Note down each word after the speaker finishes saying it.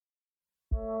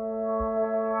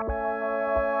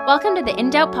Welcome to the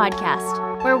In Doubt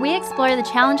podcast, where we explore the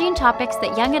challenging topics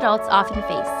that young adults often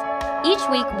face. Each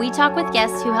week, we talk with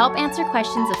guests who help answer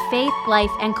questions of faith,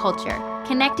 life, and culture,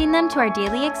 connecting them to our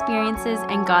daily experiences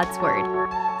and God's Word.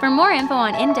 For more info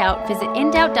on In Doubt, visit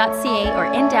indoubt.ca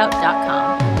or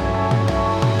indoubt.com.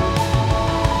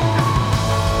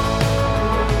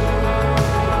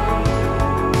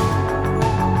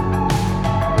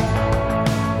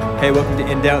 Hey, welcome to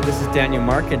In Doubt. This is Daniel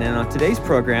Markin, and on today's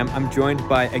program, I'm joined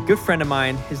by a good friend of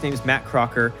mine. His name is Matt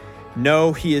Crocker.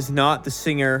 No, he is not the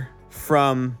singer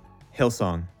from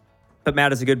Hillsong, but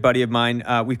Matt is a good buddy of mine.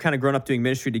 We've kind of grown up doing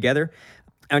ministry together,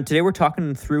 and today we're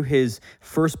talking through his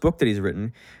first book that he's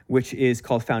written, which is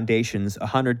called Foundations,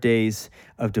 100 Days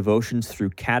of Devotions Through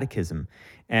Catechism.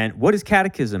 And what is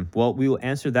catechism? Well, we will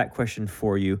answer that question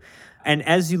for you. And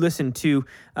as you listen to,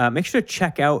 make sure to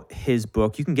check out his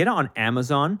book. You can get it on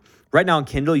Amazon. Right now on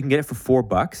Kindle, you can get it for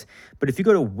 $4. But if you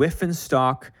go to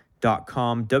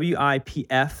wifandstock.com,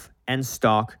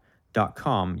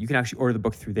 wifandstock.com, you can actually order the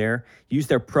book through there. Use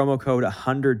their promo code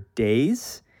 100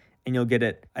 days, and you'll get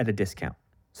it at a discount.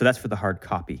 So that's for the hard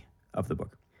copy of the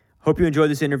book. Hope you enjoyed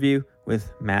this interview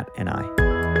with Matt and I.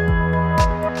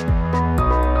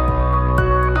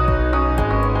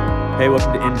 Hey,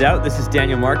 welcome to In Doubt. This is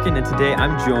Daniel Markin, and today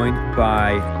I'm joined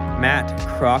by Matt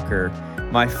Crocker,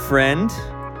 my friend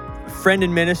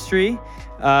in ministry,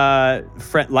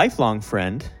 lifelong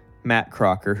friend, Matt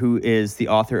Crocker, who is the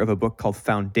author of a book called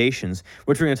Foundations,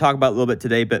 which we're going to talk about a little bit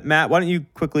today. But Matt, why don't you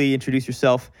quickly introduce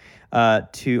yourself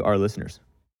to our listeners?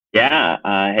 Yeah.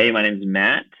 Hey, my name's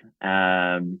Matt.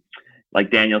 Like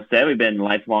Daniel said, we've been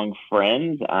lifelong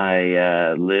friends.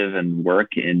 I live and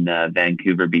work in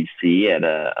Vancouver, BC at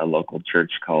a local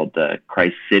church called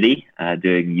Christ City,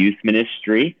 doing youth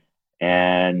ministry,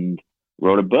 and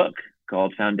wrote a book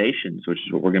called Foundations, which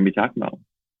is what we're going to be talking about.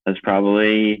 That's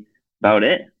probably about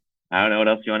it. I don't know what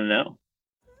else you want to know.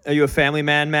 Are you a family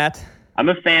man, Matt? I'm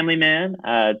a family man.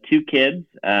 2 kids,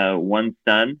 one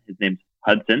son, his name's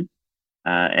Hudson,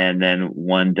 and then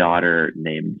one daughter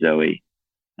named Zoe.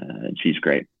 And she's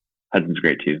great. Hudson's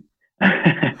great too.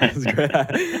 That's great.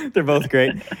 They're both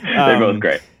great. They're both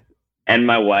great. And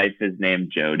my wife is named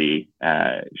Jody.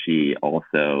 She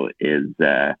also is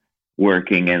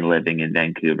working and living in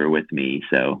Vancouver with me.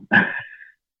 So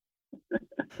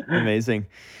amazing.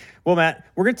 Well, Matt,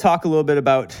 we're going to talk a little bit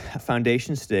about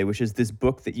Foundations today, which is this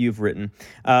book that you've written.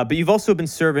 But you've also been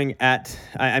serving at,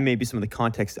 maybe some of the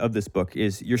context of this book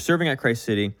is you're serving at Christ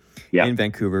City in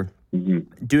Vancouver.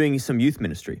 Mm-hmm. Doing some youth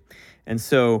ministry. And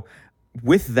so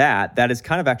with that has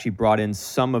kind of actually brought in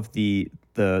some of the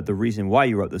reason why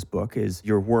you wrote this book is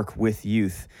your work with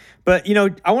youth. But,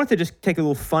 I wanted to just take a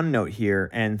little fun note here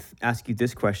and ask you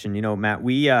this question. Matt,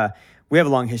 we have a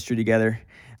long history together.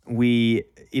 We,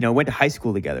 went to high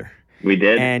school together. We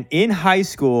did. And in high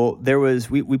school,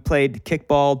 we played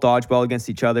kickball, dodgeball against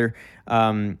each other.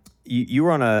 You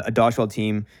were on a dodgeball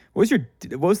team. What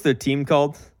was the team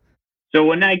called? So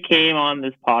when I came on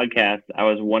this podcast, I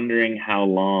was wondering how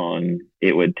long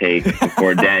it would take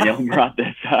before Daniel brought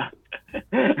this up.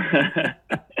 That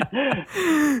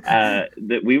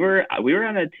we were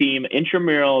on a team,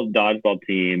 intramural dodgeball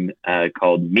team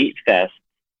called Meat Fest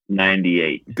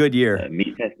 98. Good year.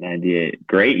 Meat Fest 98.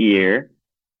 Great year.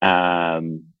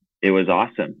 It was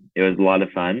awesome. It was a lot of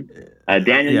fun.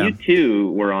 Daniel, you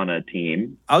too were on a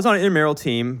team. I was on an intramural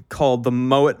team called the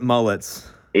Moet Mullets.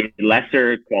 A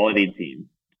lesser quality team.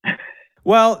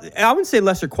 Well, I wouldn't say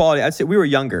lesser quality. I'd say we were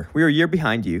younger. We were a year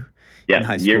behind you. Yeah, in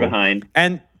high school. Year behind.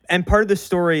 And part of the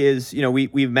story is,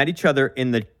 we met each other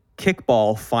in the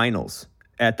kickball finals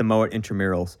at the Moet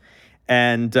intramurals.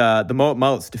 And the Moet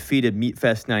Mullets defeated Meat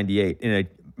Fest 98 in a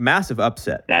massive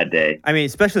upset. That day. I mean,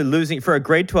 especially losing for a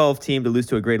grade 12 team to lose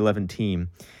to a grade 11 team.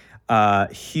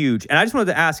 Huge. And I just wanted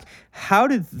to ask, how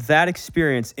did that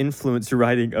experience influence your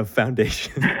writing of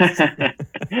Foundations?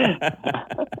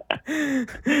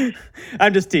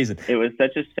 I'm just teasing. It was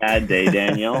such a sad day,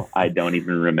 Daniel. I don't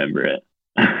even remember it.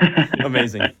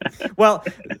 Amazing. Well,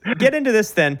 get into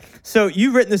this then. So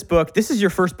you've written this book. This is your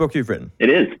first book you've written. It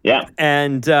is, yeah.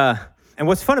 And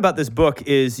what's fun about this book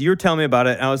is you were telling me about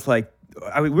it, and I was like,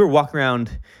 we were walking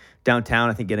around downtown,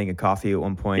 I think, getting a coffee at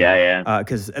one point. Yeah.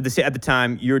 Because at the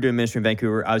time, you were doing ministry in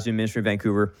Vancouver, I was doing ministry in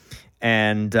Vancouver,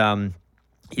 and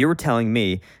you were telling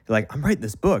me, like, I'm writing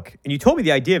this book. And you told me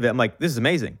the idea of it. I'm like, this is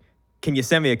amazing. Can you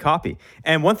send me a copy?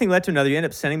 And one thing led to another. You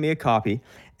ended up sending me a copy.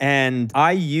 And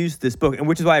I used this book, and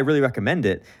which is why I really recommend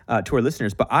it to our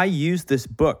listeners. But I used this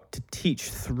book to teach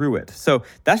through it. So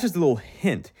that's just a little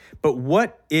hint. But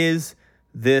what is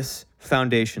this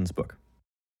Foundations book?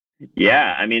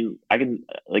 Yeah, I mean, I can,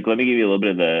 like, let me give you a little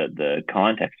bit of the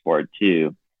context for it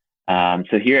too.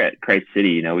 So here at Christ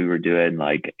City, we were doing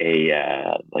like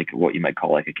like what you might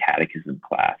call like a catechism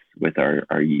class with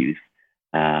our youth.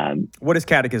 What is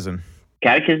catechism?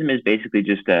 Catechism is basically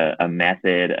just a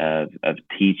method of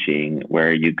teaching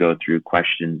where you go through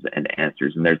questions and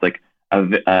answers. And there's like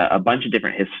a bunch of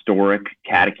different historic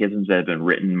catechisms that have been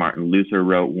written. Martin Luther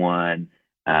wrote one.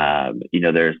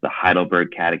 There's the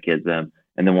Heidelberg Catechism.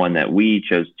 And the one that we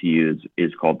chose to use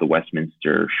is called the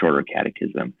Westminster Shorter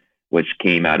Catechism, which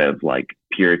came out of like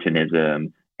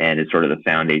Puritanism and is sort of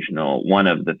one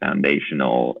of the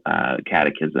foundational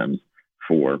catechisms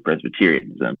for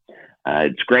Presbyterianism.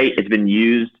 It's great. It's been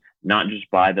used not just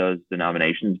by those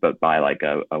denominations, but by like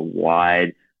a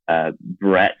wide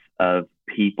breadth of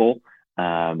people.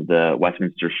 The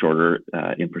Westminster Shorter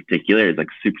in particular is like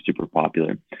super, super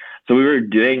popular. So we were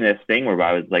doing this thing where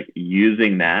I was like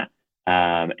using that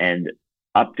and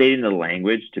updating the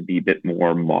language to be a bit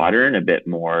more modern, a bit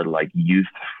more like youth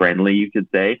friendly, you could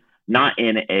say. Not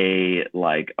in a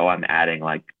like, oh, I'm adding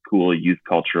like cool youth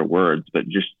culture words, but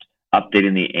just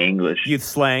updating the English. Youth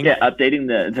slang. Yeah, updating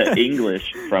the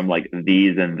English from like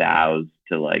these and thous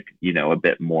to like, a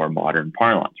bit more modern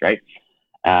parlance, right?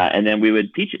 And then we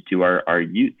would teach it to our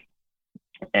youth.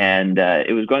 And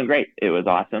it was going great. It was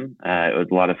awesome. It was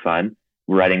a lot of fun.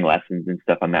 Writing lessons and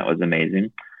stuff on that was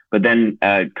amazing. But then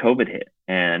COVID hit.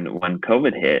 And when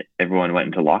COVID hit, everyone went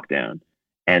into lockdown.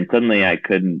 And suddenly I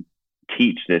couldn't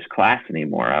teach this class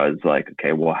anymore. I was like,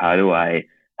 okay, well, how do I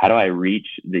reach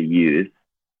the youth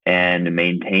and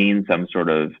maintain some sort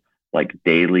of like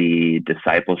daily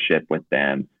discipleship with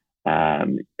them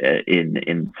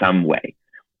in some way?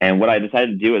 And what I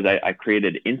decided to do is I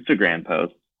created Instagram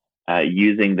posts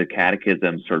using the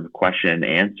catechism sort of question and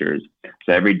answers.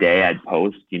 So every day I'd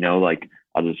post, like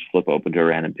I'll just flip open to a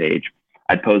random page.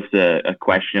 I'd post a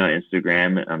question on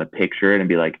Instagram on a picture and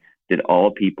be like, did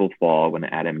all people fall when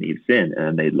Adam and Eve sinned?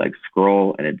 And they'd like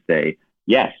scroll and it'd say,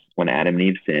 yes, when Adam and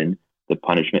Eve sinned, the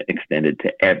punishment extended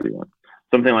to everyone.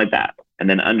 Something like that. And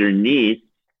then underneath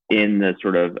in the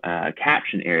sort of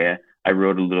caption area, I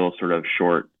wrote a little sort of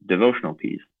short devotional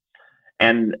piece.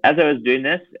 And as I was doing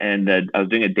this, and I was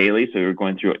doing it daily, so we were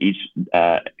going through each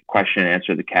question and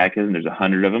answer of the catechism. There's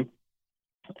 100 of them.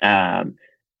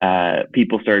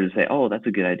 People started to say, "Oh, that's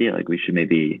a good idea. Like you should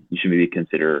maybe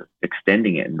consider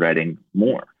extending it and writing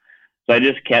more." So I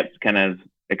just kept kind of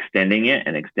extending it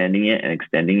and extending it and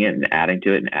extending it and adding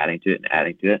to it and adding to it and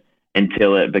adding to it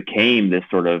until it became this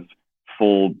sort of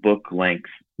full book length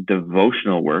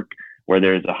devotional work where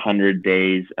there's 100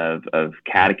 days of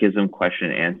catechism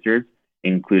question and answers,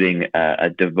 including a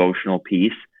devotional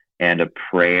piece and a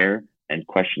prayer and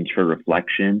questions for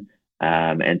reflection.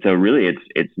 And so really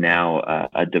it's now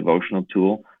a devotional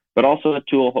tool, but also a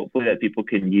tool hopefully that people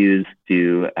can use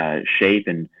to shape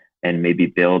and maybe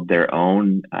build their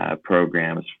own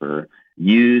programs for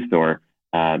youth, or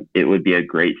it would be a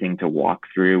great thing to walk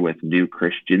through with new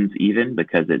Christians even,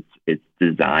 because it's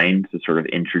designed to sort of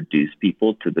introduce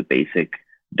people to the basic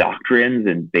doctrines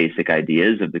and basic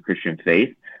ideas of the Christian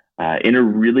faith in a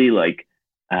really like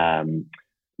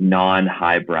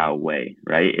non-highbrow way,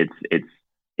 right?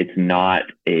 It's not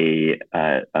a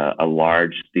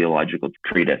large theological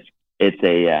treatise. It's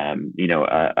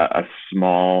a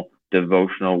small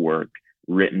devotional work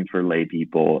written for lay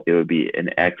people. It would be an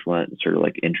excellent sort of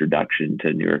like introduction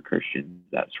to newer Christians,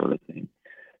 that sort of thing.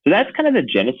 So that's kind of the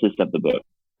genesis of the book.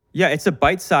 Yeah, it's a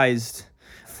bite-sized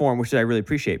form, which I really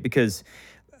appreciate, because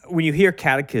when you hear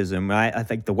catechism, I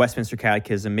think the Westminster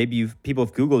Catechism, maybe people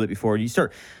have Googled it before, and you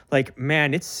start like,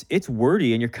 man, it's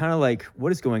wordy, and you're kind of like,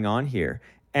 what is going on here?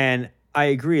 And I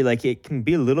agree, like it can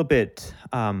be a little bit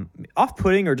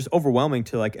off-putting or just overwhelming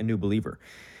to like a new believer.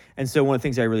 And so one of the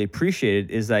things I really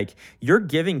appreciated is like you're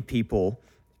giving people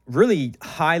really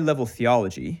high-level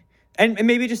theology, and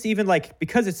maybe just even like,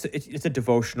 because it's a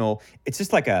devotional, it's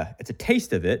just like it's a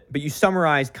taste of it, but you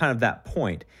summarize kind of that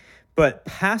point. But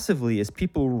passively, as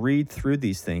people read through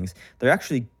these things, they're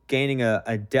actually gaining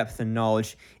a depth and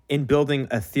knowledge in building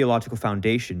a theological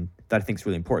foundation that I think is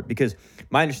really important. Because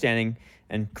my understanding,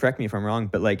 and correct me if I'm wrong,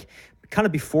 but like kind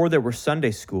of before there were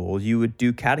Sunday school, you would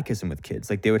do catechism with kids.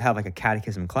 Like they would have like a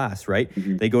catechism class, right?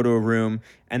 Mm-hmm. They go to a room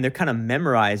and they're kind of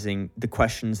memorizing the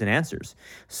questions and answers.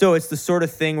 So it's the sort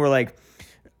of thing where like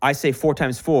I say 4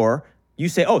 times 4, you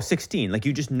say, 16. Like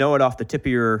you just know it off the tip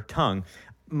of your tongue.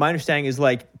 My understanding is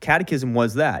like catechism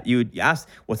was that. You would ask,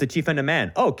 what's the chief end of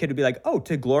man? Kid would be like,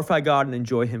 to glorify God and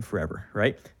enjoy him forever,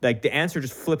 right? Like the answer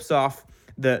just flips off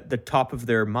the top of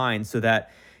their mind so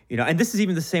that, And this is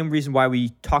even the same reason why we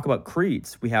talk about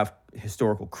creeds. We have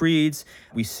historical creeds,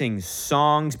 we sing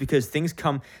songs because things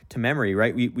come to memory,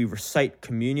 right? We recite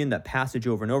communion, that passage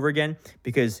over and over again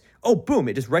because, oh, boom,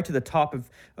 it just right to the top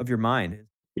of your mind.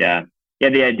 Yeah. Yeah,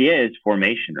 the idea is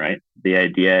formation, right? The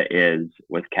idea is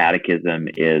with catechism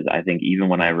is, I think even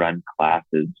when I run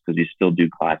classes, because you still do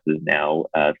classes now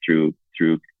through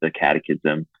the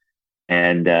catechism,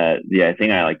 and the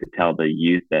thing I like to tell the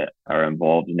youth that are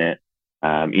involved in it,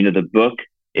 the book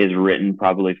is written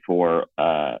probably for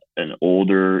an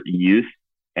older youth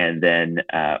and then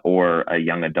or a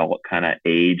young adult kind of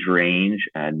age range,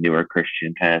 newer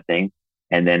Christian kind of thing.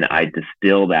 And then I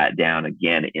distill that down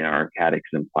again in our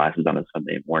catechism classes on a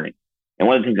Sunday morning. And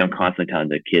one of the things I'm constantly telling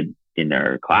the kids in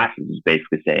their classes is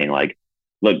basically saying, like,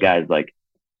 look, guys, like,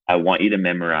 I want you to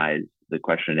memorize the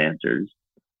question and answers,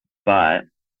 but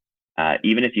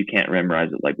even if you can't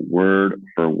memorize it like word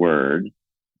for word,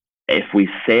 if we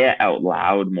say it out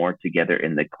loud more together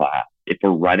in the class, if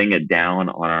we're writing it down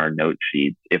on our note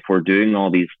sheets, if we're doing all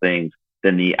these things,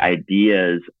 then the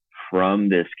ideas from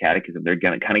this catechism, they're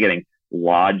kind of getting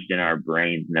lodged in our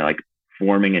brains, and they're like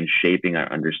forming and shaping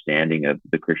our understanding of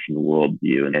the Christian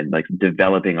worldview and like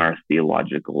developing our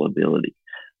theological ability.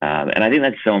 And I think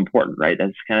that's so important, right?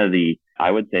 That's kind of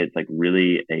I would say it's like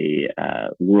really a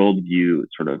worldview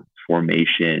sort of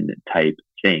formation type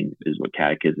thing is what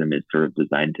catechism is sort of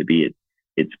designed to be.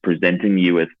 It's presenting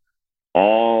you with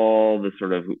all the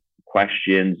sort of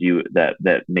questions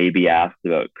that may be asked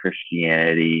about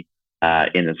Christianity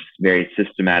in a very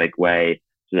systematic way,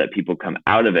 so that people come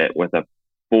out of it with a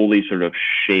fully sort of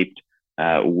shaped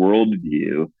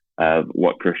worldview of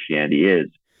what Christianity is.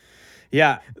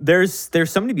 Yeah, there's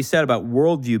something to be said about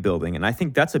worldview building, and I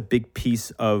think that's a big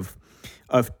piece of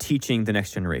teaching the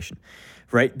next generation,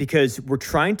 right? Because we're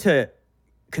trying to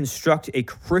construct a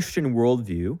Christian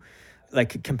worldview,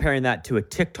 like comparing that to a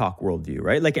TikTok worldview,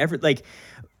 right? Like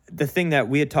the thing that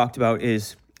we had talked about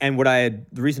is, and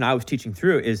the reason I was teaching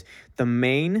through it is the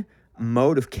main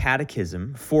mode of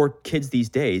catechism for kids these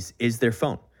days is their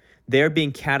phone. They're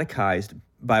being catechized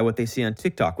by what they see on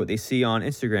TikTok, what they see on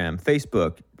Instagram,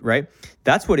 Facebook, right?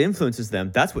 That's what influences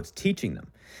them. That's what's teaching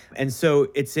them. And so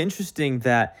it's interesting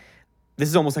that this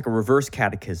is almost like a reverse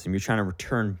catechism. You're trying to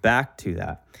return back to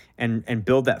that and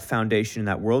build that foundation in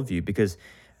that worldview because,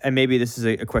 and maybe this is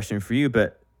a question for you,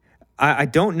 but I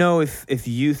don't know if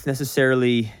youth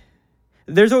necessarily...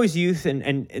 There's always youth,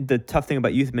 and the tough thing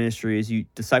about youth ministry is you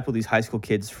disciple these high school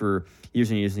kids for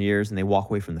years and years and years, and they walk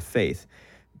away from the faith.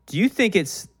 Do you think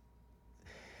it's...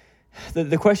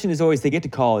 The question is always, they get to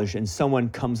college, and someone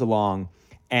comes along,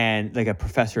 and like a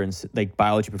professor, and like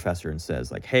biology professor, and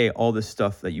says, like, hey, all this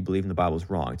stuff that you believe in the Bible is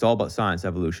wrong. It's all about science,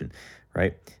 evolution,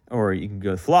 right? Or you can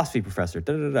go to philosophy professor,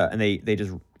 and they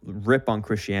just rip on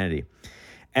Christianity.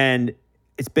 And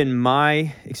it's been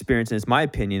my experience, and it's my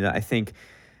opinion, that I think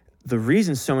the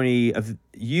reason so many of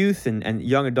youth and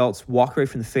young adults walk away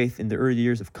from the faith in the early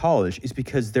years of college is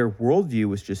because their worldview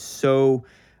was just so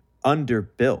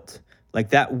underbuilt. Like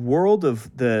that world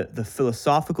of the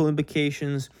philosophical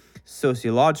implications,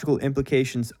 sociological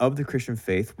implications of the Christian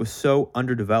faith was so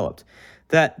underdeveloped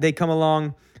that they come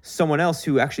along someone else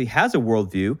who actually has a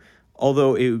worldview,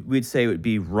 although we'd say it would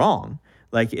be wrong.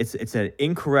 Like it's an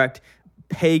incorrect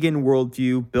pagan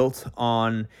worldview built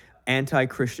on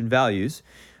anti-Christian values.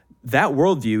 That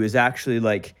worldview is actually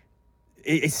like,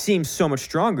 it seems so much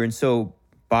stronger. And so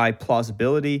by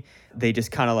plausibility, they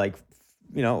just kind of like,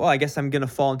 well, I guess I'm going to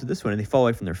fall into this one, and they fall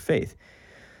away from their faith.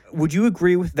 Would you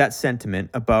agree with that sentiment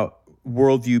about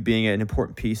worldview being an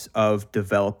important piece of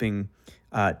developing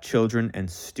children and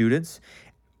students?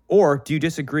 Or do you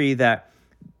disagree that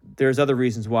there's other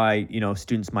reasons why,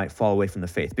 students might fall away from the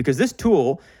faith? Because this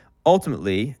tool,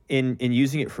 ultimately, in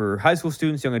using it for high school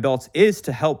students, young adults, is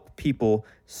to help people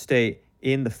stay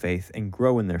in the faith and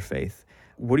grow in their faith.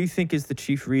 What do you think is the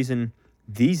chief reason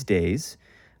these days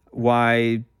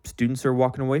why students are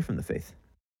walking away from the faith?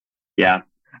 Yeah.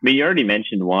 I mean, you already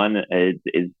mentioned one is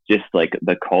just like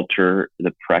the culture,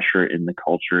 the pressure in the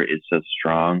culture is so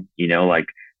strong, like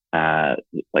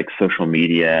social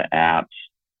media apps,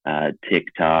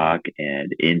 TikTok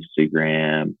and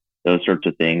Instagram, those sorts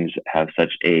of things have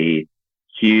such a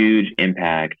huge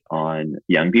impact on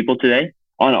young people today,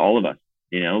 on all of us.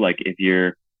 Like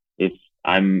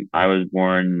I was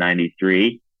born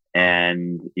 93,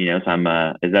 and so I'm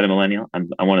is that a millennial? I'm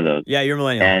one of those. Yeah, you're a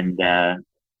millennial.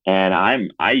 And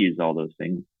I use all those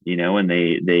things, and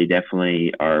they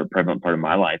definitely are a prevalent part of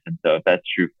my life. And so if that's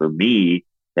true for me,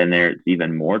 then it's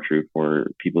even more true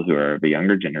for people who are of a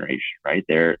younger generation, right?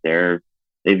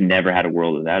 They've never had a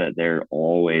world without it. They're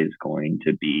always going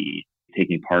to be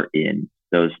taking part in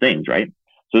those things, right?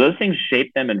 So those things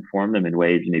shape them and form them in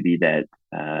ways maybe that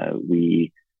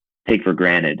we take for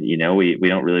granted. We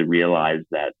don't really realize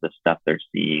that the stuff they're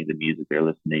seeing, the music they're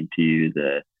listening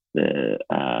to,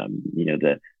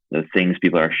 the things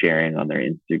people are sharing on their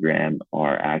Instagram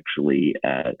are actually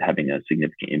having a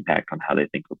significant impact on how they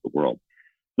think of the world.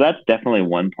 So that's definitely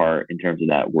one part in terms of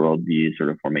that worldview sort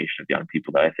of formation of young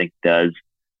people that I think does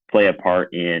play a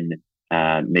part in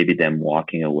maybe them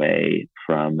walking away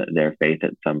from their faith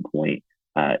at some point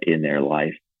in their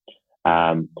life.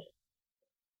 The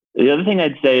other thing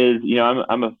I'd say is,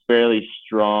 I'm a fairly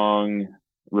strong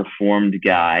Reformed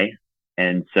guy.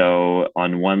 And so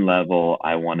on one level,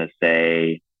 I want to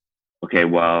say, okay,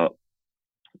 well,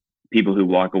 people who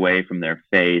walk away from their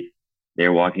faith,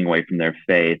 they're walking away from their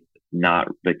faith not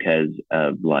because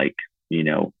of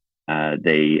there's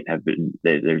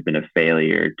been a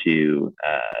failure to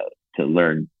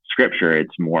learn scripture.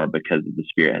 It's more because the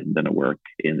Spirit hasn't done a work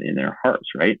in their hearts,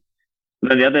 right?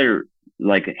 But on the other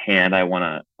hand, I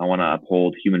want to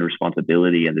uphold human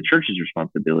responsibility and the church's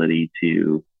responsibility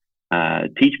to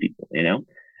teach people,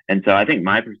 And so I think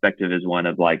my perspective is one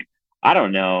of I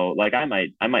don't know, I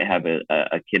might have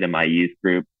a kid in my youth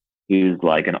group who's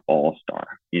like an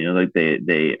all-star,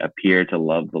 they appear to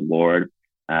love the Lord.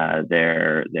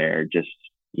 They're just,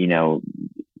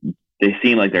 they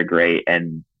seem like they're great,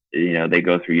 and they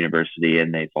go through university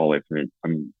and they fall away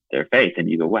from their faith, and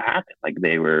you go, what happened?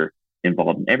 They were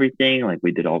involved in everything.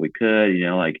 We did all we could,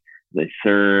 they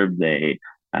served, they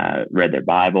read their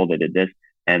Bible, they did this,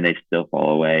 and they still fall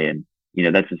away. And,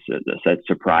 that's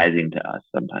surprising to us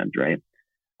sometimes, right?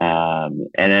 And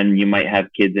then you might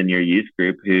have kids in your youth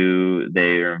group who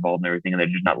they are involved in everything and they're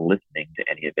just not listening to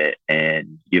any of it,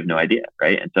 and you have no idea,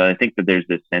 right? And so I think that there's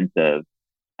this sense of,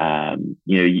 I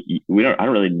don't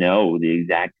really know the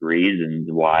exact reasons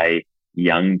why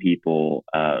young people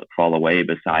fall away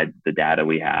besides the data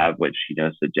we have, which,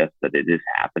 suggests that it is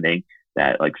happening,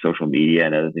 that social media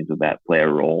and other things like that play a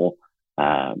role.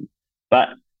 But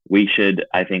we should,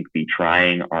 I think, be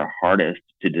trying our hardest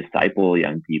to disciple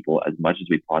young people as much as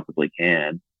we possibly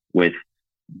can with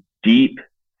deep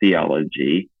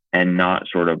theology, and not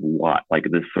sort of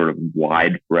this sort of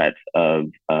wide breadth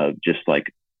of just a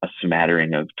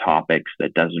smattering of topics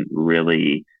that doesn't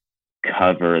really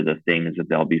cover the things that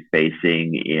they'll be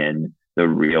facing in the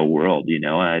real world.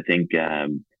 I think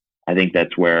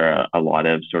that's where a lot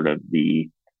of sort of the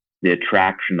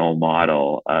attractional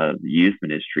model of youth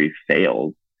ministry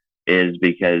fails, is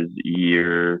because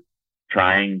you're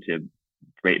trying to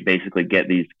basically get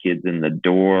these kids in the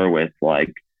door with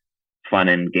fun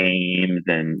and games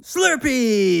and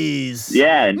Slurpees,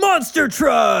 yeah, monster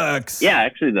trucks. Yeah,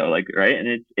 actually though, right,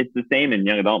 and it's the same in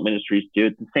young adult ministries too.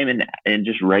 It's the same in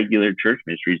just regular church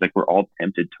ministries. We're all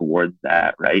tempted towards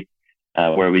that, right?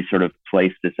 Where we sort of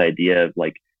place this idea of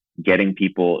getting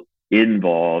people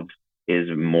involved is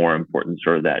more important,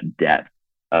 sort of that depth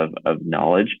of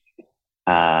knowledge.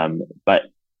 But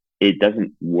it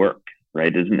doesn't work, right?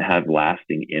 It doesn't have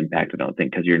lasting impact, I don't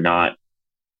think, because you're not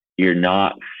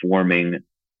forming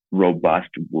robust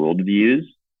worldviews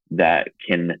that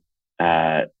can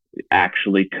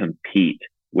actually compete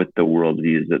with the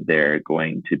worldviews that they're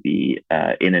going to be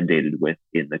inundated with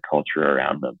in the culture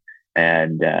around them.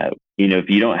 And if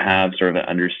you don't have sort of an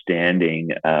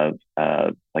understanding of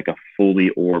a fully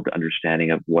orbed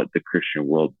understanding of what the Christian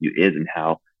worldview is, and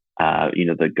how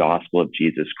the gospel of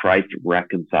Jesus Christ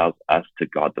reconciles us to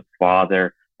God the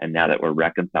Father, and now that we're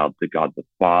reconciled to God the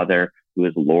Father, who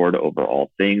is Lord over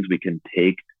all things, we can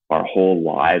take our whole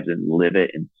lives and live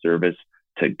it in service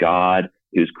to God,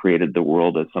 who's created the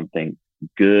world as something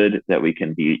good, that we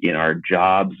can be in our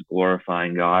jobs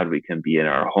glorifying God, we can be in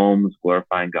our homes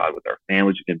glorifying God with our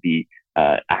families, we can be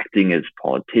acting as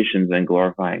politicians and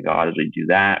glorifying God as we do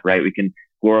that, right? We can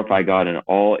glorify God in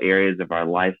all areas of our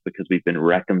life because we've been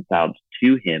reconciled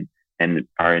to Him and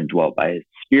are indwelt by His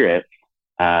Spirit.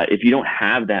 If you don't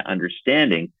have that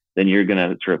understanding, then you're going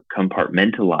to sort of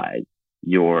compartmentalize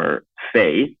your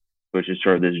faith, which is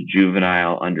sort of this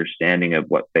juvenile understanding of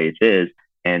what faith is,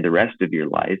 and the rest of your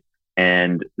life.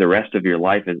 And the rest of your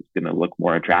life is going to look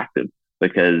more attractive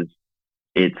because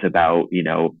it's about,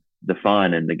 the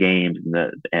fun and the games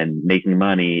and making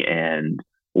money and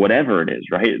whatever it is,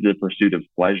 right? The pursuit of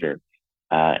pleasure.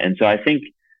 And so I think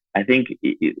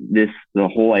the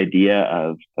whole idea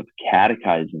of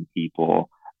catechizing people,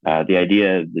 the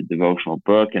idea of the devotional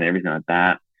book and everything like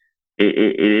that,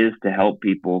 it is to help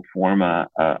people form a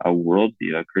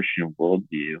worldview, a Christian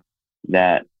worldview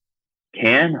that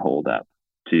can hold up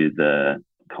to the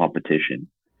competition.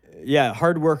 Yeah,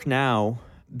 hard work now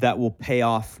that will pay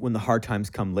off when the hard times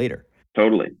come later.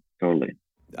 Totally.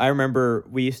 I remember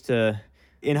we used to,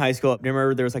 in high school,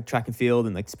 remember there was like track and field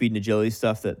and like speed and agility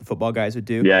stuff that the football guys would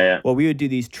do? Yeah, yeah. Well, we would do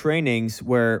these trainings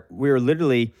where we were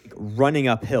literally running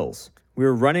up hills. We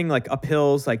were running like up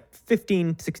hills like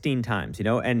 15, 16 times,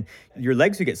 and your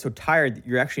legs would get so tired that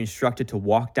you're actually instructed to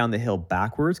walk down the hill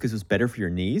backwards because it was better for your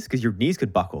knees, because your knees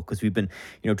could buckle because we've been,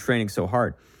 training so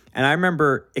hard. And I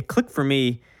remember it clicked for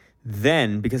me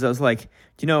then, because I was like,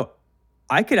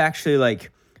 I could actually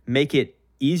like make it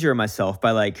easier on myself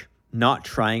by like not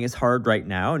trying as hard right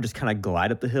now and just kind of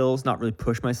glide up the hills, not really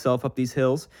push myself up these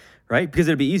hills, right? Because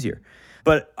it'd be easier.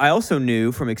 But I also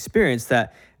knew from experience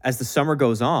that as the summer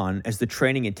goes on, as the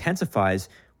training intensifies,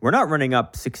 we're not running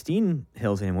up 16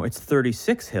 hills anymore. It's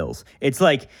 36 hills. It's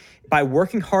like by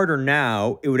working harder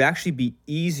now, it would actually be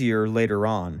easier later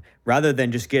on rather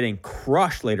than just getting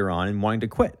crushed later on and wanting to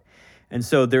quit. And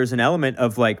so there's an element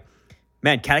of like,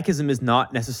 man, catechism is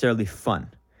not necessarily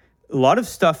fun. A lot of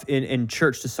stuff in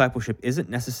church discipleship isn't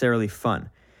necessarily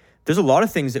fun. There's a lot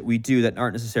of things that we do that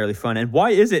aren't necessarily fun. And why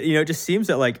is it? It just seems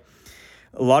that like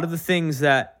a lot of the things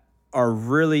that are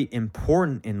really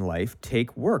important in life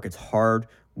take work. It's hard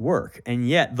work. And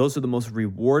yet those are the most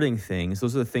rewarding things.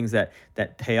 Those are the things that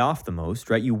pay off the most,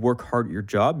 right? You work hard at your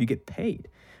job, you get paid.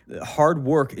 Hard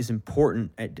work is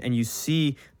important, and you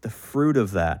see the fruit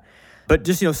of that. But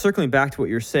just, circling back to what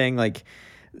you're saying, like,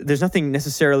 there's nothing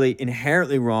necessarily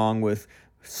inherently wrong with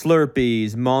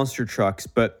Slurpees, monster trucks,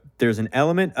 but there's an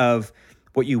element of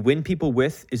what you win people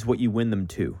with is what you win them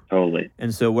to. Totally.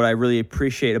 And so what I really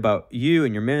appreciate about you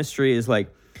and your ministry is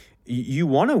like, you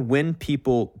want to win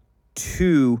people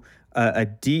to a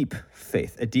deep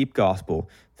faith, a deep gospel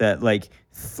that like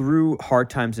through hard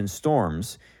times and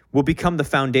storms will become the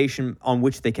foundation on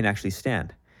which they can actually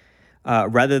stand.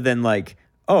 Rather than like,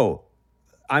 oh,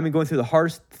 I'm going through the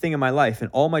hardest thing in my life and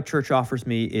all my church offers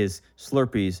me is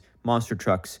Slurpees, monster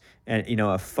trucks, and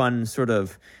a fun sort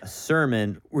of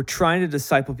sermon. We're trying to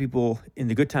disciple people in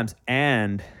the good times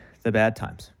and the bad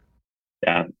times.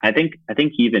 Yeah, I think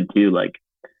even too, like,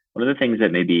 one of the things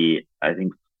that maybe I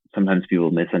think sometimes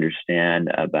people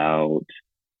misunderstand about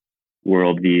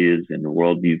worldviews and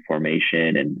worldview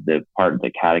formation and the part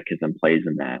that catechism plays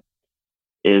in that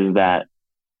is that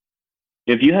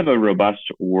if you have a robust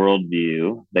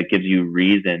worldview that gives you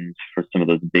reasons for some of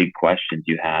those big questions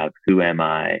you have, who am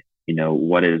I?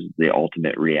 What is the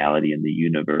ultimate reality in the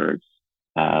universe?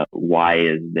 Why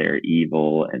is there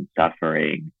evil and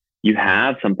suffering? You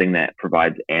have something that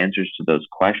provides answers to those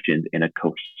questions in a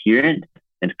coherent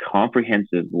and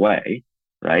comprehensive way,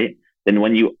 right? Then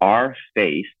when you are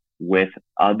faced with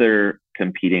other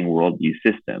competing worldview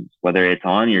systems, whether it's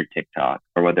on your TikTok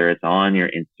or whether it's on your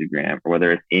Instagram or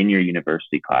whether it's in your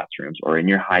university classrooms or in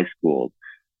your high schools,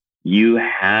 you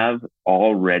have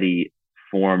already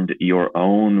formed your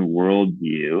own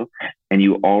worldview and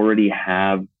you already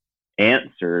have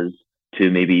answers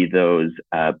to maybe those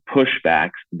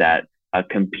pushbacks that a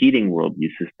competing worldview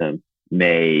system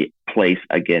may place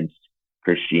against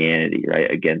Christianity,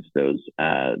 right? Against those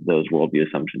worldview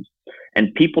assumptions.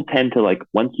 And people tend to like,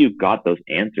 once you've got those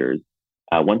answers,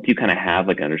 once you kind of have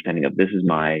like an understanding of this is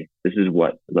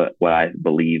what I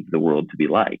believe the world to be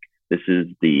like. This is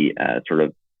the sort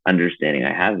of understanding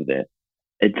I have of it.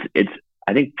 It's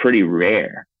I think pretty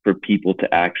rare for people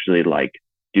to actually like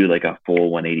do like a full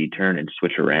 180 turn and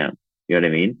switch around. You know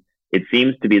what I mean? It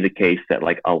seems to be the case that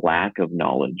like a lack of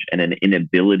knowledge and an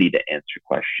inability to answer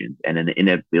questions and an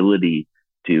inability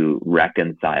to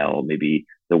reconcile maybe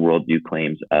the worldview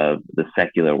claims of the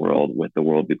secular world with the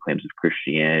worldview claims of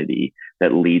Christianity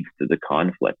that leads to the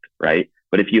conflict, right?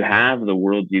 But if you have the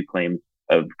worldview claims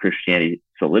of Christianity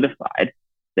solidified,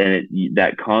 then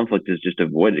that conflict is just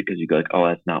avoided because you go like, oh,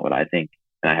 that's not what I think.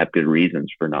 And I have good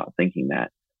reasons for not thinking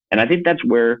that. And I think that's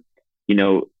where,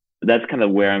 that's kind of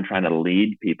where I'm trying to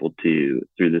lead people to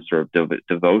through this sort of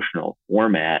devotional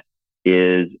format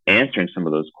is answering some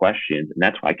of those questions. And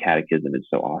that's why catechism is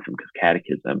so awesome, because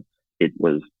catechism, it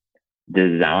was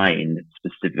designed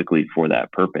specifically for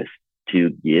that purpose, to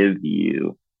give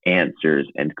you answers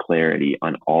and clarity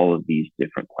on all of these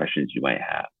different questions you might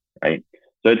have, right?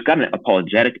 So it's got an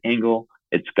apologetic angle.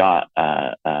 It's got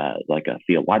like a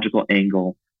theological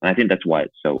angle. And I think that's why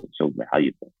it's so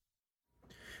valuable.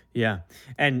 Yeah.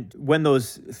 And when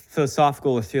those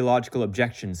philosophical or theological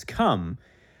objections come,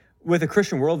 with a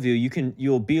Christian worldview,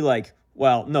 you'll be like,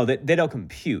 well, no, they don't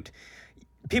compute.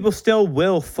 People still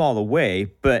will fall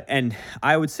away, and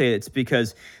I would say it's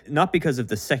not because of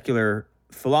the secular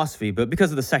philosophy, but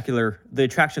because of the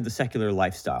attraction of the secular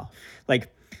lifestyle.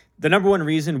 Like, the number one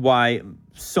reason why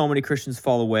so many Christians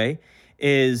fall away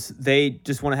is they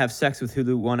just want to have sex with who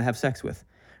they want to have sex with,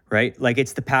 right? Like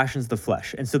it's the passions of the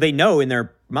flesh. And so they know in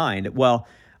their mind, well,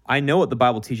 I know what the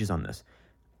Bible teaches on this.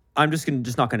 I'm just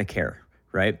not going to care,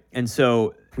 right? And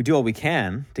so we do all we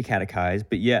can to catechize,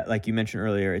 but yet, like you mentioned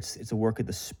earlier, it's a work of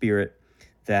the Spirit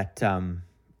that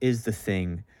is the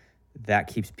thing that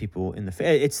keeps people in the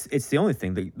faith. It's the only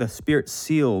thing. The Spirit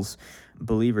seals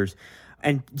believers.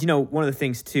 And, one of the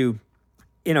things, too,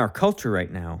 in our culture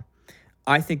right now,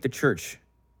 I think the church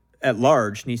at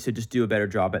large needs to just do a better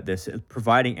job at this, at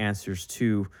providing answers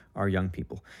to our young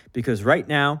people. Because right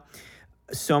now,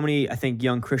 so many, I think,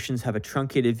 young Christians have a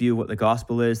truncated view of what the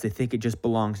gospel is. They think it just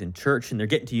belongs in church, and they're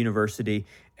getting to university,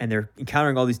 and they're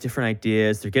encountering all these different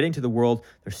ideas. They're getting to the world.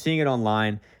 They're seeing it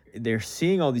online. They're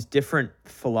seeing all these different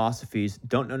philosophies,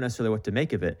 don't know necessarily what to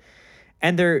make of it.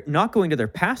 And they're not going to their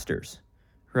pastors,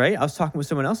 right? I was talking with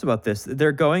someone else about this.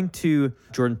 They're going to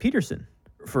Jordan Peterson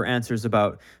for answers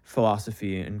about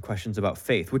philosophy and questions about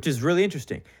faith, which is really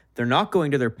interesting. They're not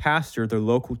going to their pastor, their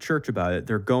local church about it.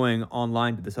 They're going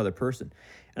online to this other person.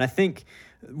 And I think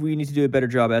we need to do a better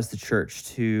job as the church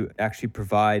to actually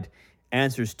provide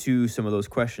answers to some of those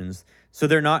questions, so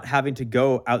they're not having to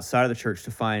go outside of the church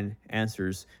to find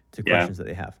answers to questions that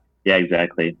they have. Yeah,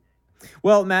 exactly.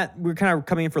 Well, Matt, we're kind of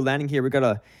coming in for landing here. We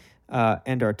got to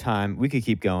end our time. We could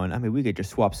keep going. I mean, we could just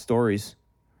swap stories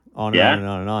on and on and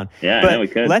on and on. Yeah, but I know we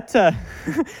could. let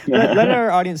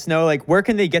our audience know, like, where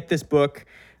can they get this book,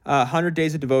 100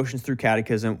 Days of Devotions Through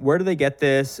Catechism? Where do they get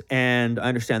this? And I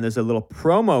understand there's a little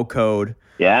promo code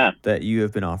that you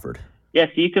have been offered. Yeah,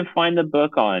 so you can find the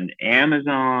book on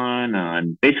Amazon,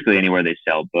 on basically anywhere they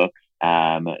sell books.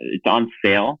 It's on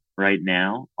sale right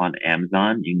now on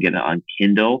Amazon. You can get it on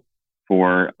Kindle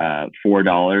for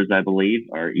 $4, I believe,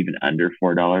 or even under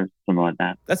 $4, something like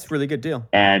that. That's a really good deal.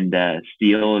 And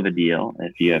steal of a deal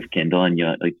if you have Kindle and you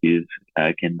like to use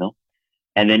Kindle.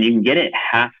 And then you can get it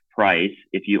half price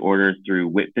if you order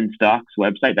through Whitfinstock's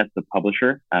website. That's the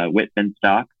publisher,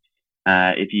 Whitfinstock.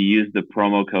 If you use the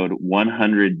promo code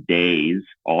 100 days,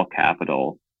 all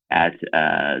capital, at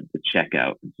the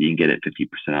checkout, so you can get it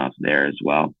 50% off there as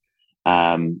well.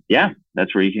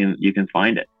 That's where you can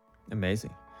find it.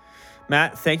 Amazing.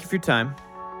 Matt, thank you for your time.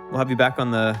 We'll have you back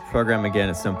on the program again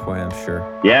at some point, I'm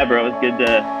sure. Yeah, bro, it was good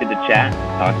to chat.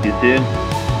 Talk to you soon.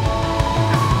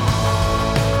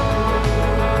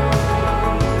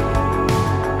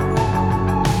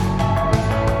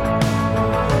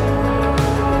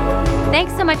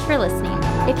 Thanks so much for listening.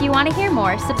 If you want to hear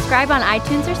more, subscribe on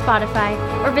iTunes or Spotify,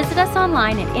 or visit us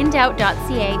online at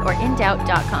indoubt.ca or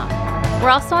indoubt.com. We're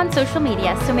also on social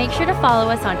media, so make sure to follow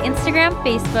us on Instagram,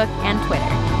 Facebook, and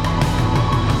Twitter.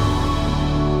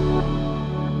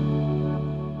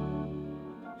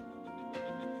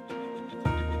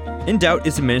 In Doubt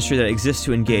is a ministry that exists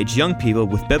to engage young people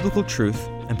with biblical truth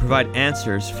and provide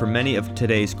answers for many of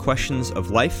today's questions of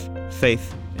life,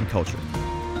 faith, and culture.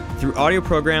 Through audio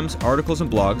programs, articles,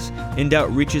 and blogs, In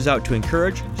Doubt reaches out to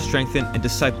encourage, strengthen, and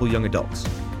disciple young adults.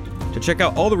 To check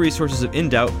out all the resources of In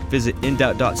Doubt, visit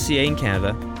indoubt.ca in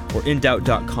Canada or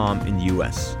indoubt.com in the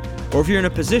US. Or if you're in a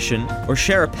position or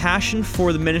share a passion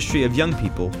for the ministry of young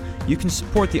people, you can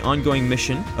support the ongoing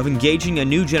mission of engaging a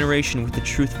new generation with the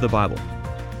truth of the Bible.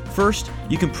 First,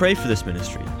 you can pray for this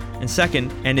ministry. And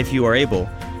second, and if you are able,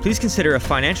 please consider a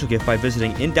financial gift by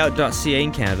visiting indoubt.ca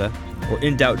in Canada or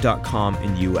indoubt.com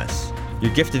in the US.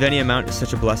 Your gift of any amount is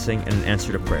such a blessing and an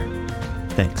answer to prayer.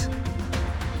 Thanks.